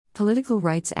Political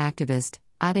rights activist,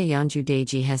 Adeyanju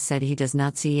Deji has said he does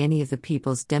not see any of the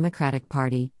People's Democratic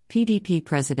Party, PDP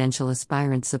presidential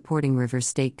aspirants supporting Rivers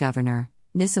State Governor,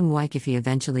 Nyesom Wike if he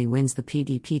eventually wins the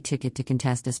PDP ticket to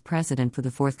contest as president for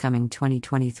the forthcoming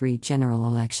 2023 general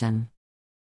election.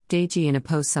 Deji in a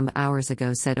post some hours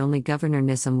ago said only Governor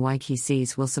Nyesom Wike he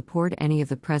sees will support any of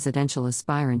the presidential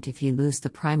aspirant if he loses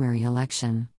the primary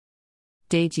election.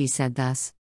 Deji said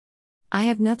thus, "I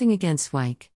have nothing against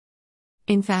Wike.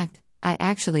 In fact, I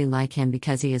actually like him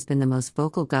because he has been the most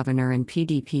vocal governor and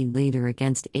PDP leader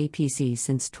against APC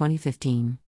since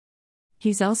 2015.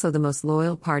 He's also the most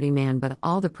loyal party man, but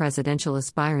all the presidential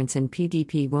aspirants in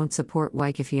PDP won't support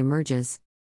Wike if he emerges.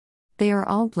 They are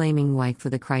all blaming Wike for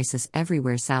the crisis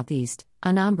everywhere: Southeast,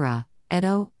 Anambra,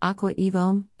 Edo, Akwa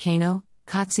Ibom, Kano,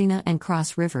 Katsina and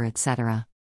Cross River etc.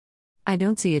 I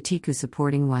don't see Atiku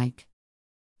supporting Wike.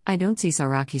 I don't see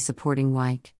Saraki supporting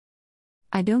Wike.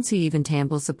 I don't see even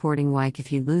Tambul supporting Wike if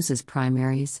he loses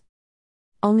primaries.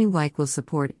 Only Wike will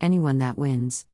support anyone that wins."